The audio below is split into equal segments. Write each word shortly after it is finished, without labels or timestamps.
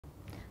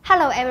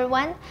Hello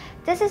everyone,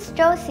 this is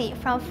Josie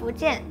from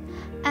Fujian.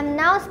 I'm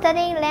now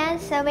studying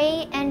Land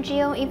Surveying and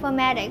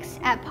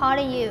Geo-Informatics at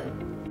PolyU.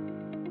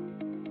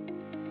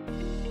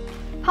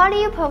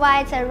 PolyU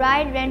provides a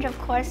wide range of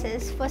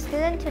courses for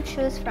students to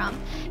choose from,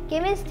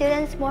 giving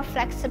students more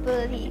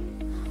flexibility.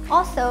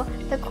 Also,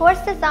 the course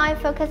design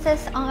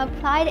focuses on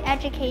applied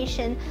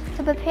education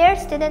to prepare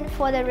students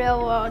for the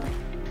real world.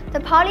 The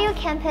PolyU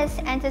campus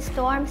and the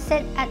dorm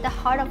sit at the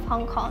heart of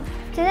Hong Kong.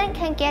 Students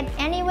can get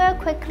anywhere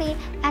quickly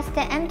as the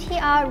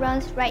MTR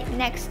runs right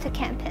next to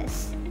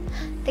campus.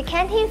 The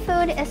canteen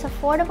food is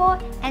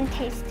affordable and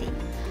tasty.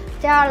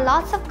 There are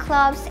lots of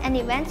clubs and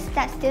events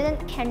that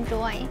students can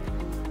join.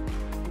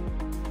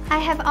 I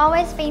have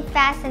always been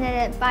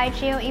fascinated by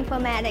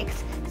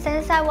geoinformatics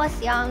since I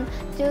was young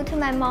due to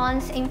my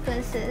mom's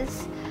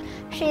influences.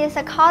 She is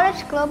a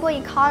college global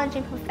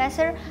ecology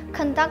professor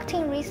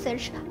conducting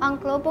research on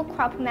global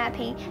crop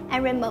mapping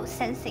and remote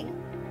sensing.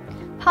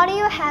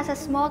 PolyU has a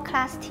small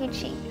class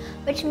teaching,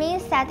 which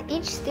means that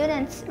each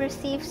student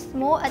receives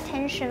more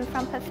attention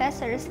from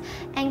professors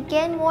and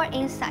gain more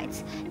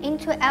insights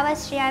into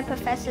LSGI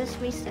professors'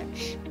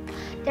 research.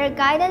 Their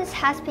guidance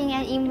has been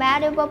an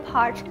invaluable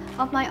part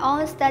of my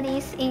own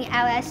studies in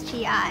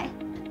LSGI.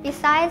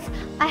 Besides,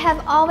 I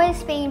have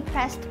always been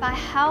impressed by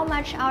how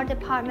much our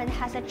department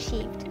has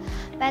achieved,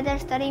 whether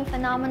studying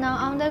phenomena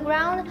on the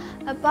ground,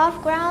 above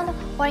ground,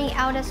 or in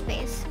outer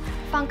space.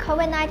 From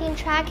COVID-19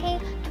 tracking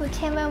to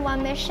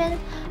Tianwen-1 mission,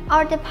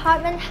 our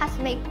department has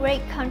made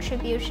great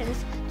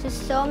contributions to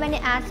so many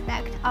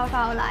aspects of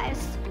our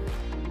lives.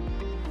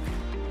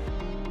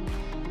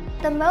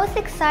 The most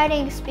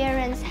exciting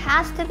experience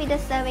has to be the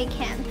survey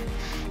camp.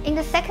 In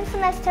the second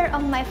semester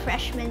of my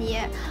freshman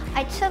year,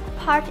 I took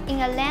part in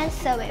a land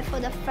survey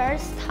for the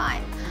first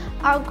time.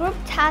 Our group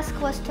task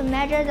was to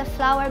measure the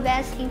flower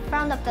beds in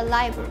front of the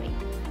library.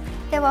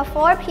 There were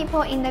 4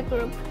 people in the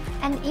group,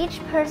 and each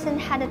person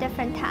had a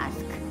different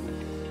task.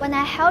 When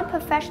I held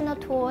professional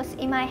tools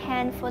in my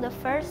hand for the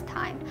first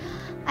time,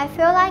 I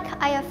feel like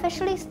I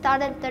officially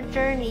started the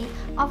journey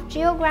of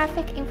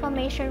geographic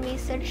information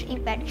research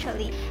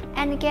eventually,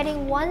 and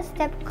getting one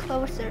step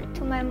closer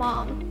to my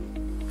mom.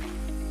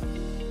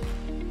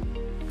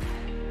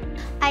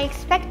 I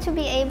expect to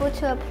be able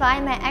to apply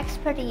my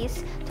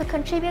expertise to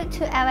contribute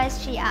to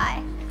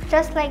LSGI,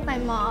 just like my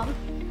mom.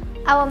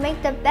 I will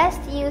make the best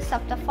use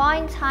of the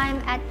following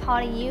time at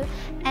PolyU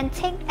and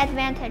take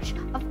advantage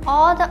of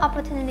all the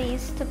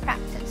opportunities to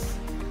practice.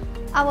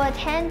 I will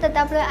attend the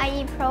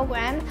WIE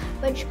program,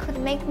 which could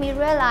make me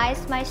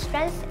realize my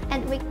strengths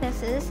and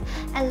weaknesses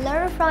and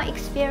learn from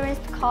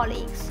experienced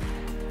colleagues.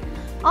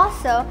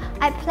 Also,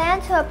 I plan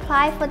to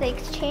apply for the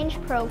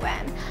exchange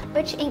program,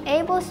 which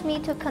enables me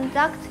to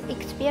conduct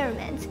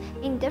experiments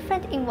in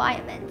different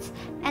environments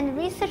and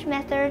research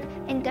methods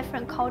in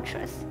different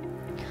cultures.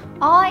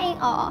 All in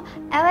all,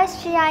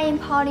 LSGI in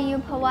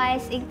PolyU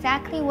provides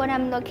exactly what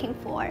I'm looking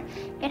for.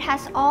 It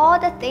has all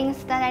the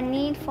things that I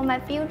need for my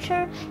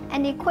future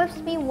and equips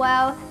me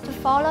well to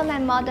follow my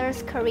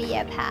mother's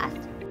career path.